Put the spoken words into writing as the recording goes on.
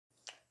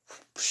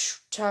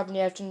top in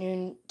the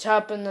afternoon,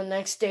 top in the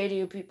next day to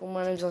you people.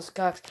 My name's Leslie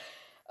Cox.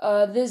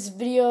 This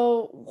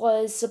video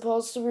was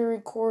supposed to be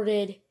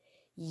recorded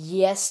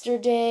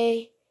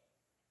yesterday,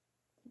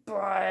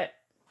 but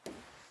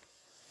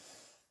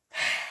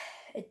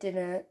it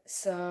didn't.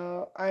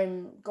 So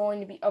I'm going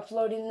to be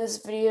uploading this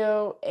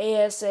video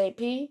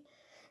ASAP.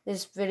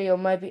 This video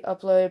might be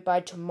uploaded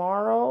by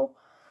tomorrow.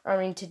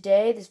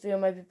 Today. This video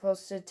might be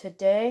posted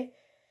today.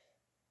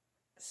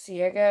 See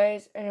ya,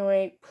 guys.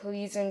 Anyway,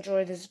 please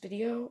enjoy this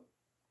video.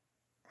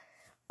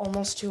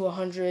 Almost to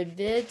 100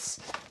 vids.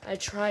 I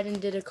tried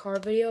and did a car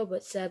video,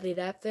 but sadly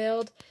that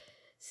failed.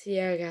 See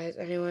ya, guys.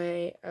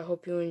 Anyway, I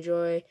hope you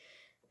enjoy.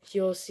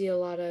 You'll see a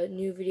lot of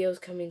new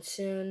videos coming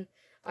soon.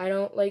 I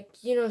don't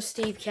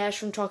Steve Cash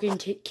from Talking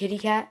Kitty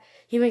Cat.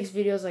 He makes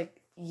videos like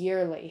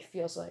yearly.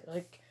 Feels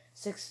like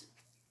six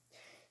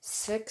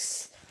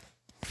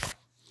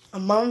a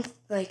month,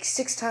 like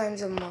 6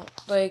 times a month,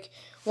 like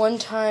 1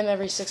 time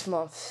every 6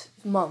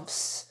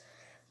 months.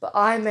 But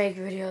I make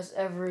videos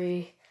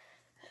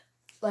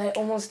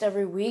almost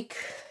every week,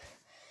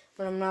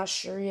 but I'm not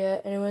sure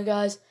yet. Anyway,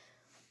 guys,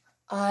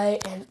 I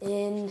am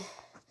in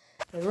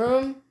the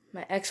room.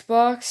 My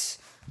Xbox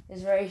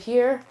is right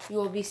here. You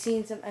will be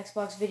seeing some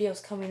Xbox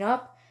videos coming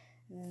up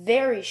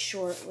very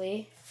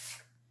shortly.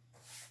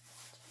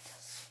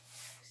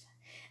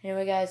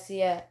 Anyway, guys, see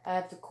ya. I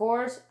have the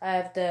cores. I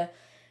have the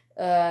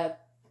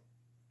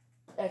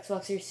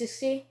Xbox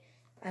 360.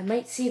 I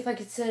might see if I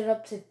could set it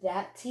up to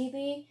that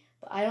TV,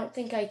 but I don't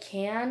think I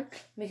can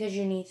because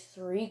you need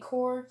 3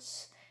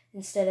 cords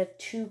instead of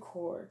 2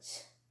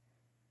 cords.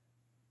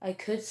 I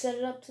could set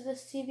it up to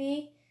this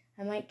TV.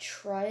 I might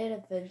try it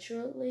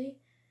eventually.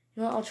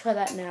 You know what? I'll try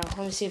that now.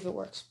 Let me see if it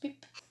works.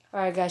 Beep.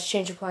 Alright, guys,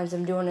 change of plans.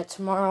 I'm doing it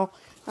tomorrow.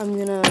 I'm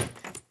gonna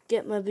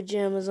get my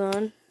pajamas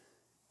on.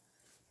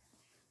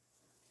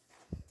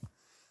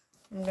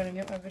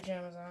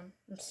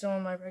 I'm still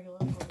in my regular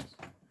clothes.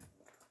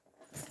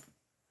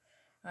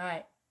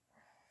 Alright.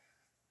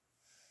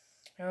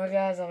 Alright,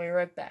 guys, I'll be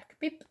right back.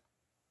 Beep.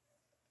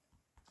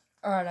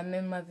 Alright, I'm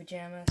in my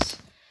pajamas.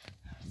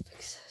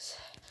 Fix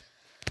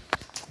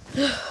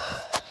this.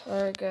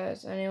 Alright,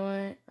 guys,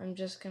 anyway, I'm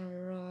just gonna be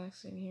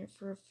relaxing here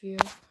for a few.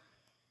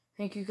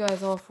 Thank you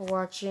guys all for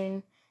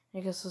watching. I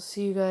guess I'll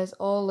see you guys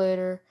all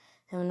later.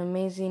 Have an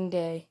amazing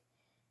day.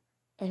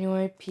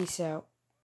 Anyway, peace out.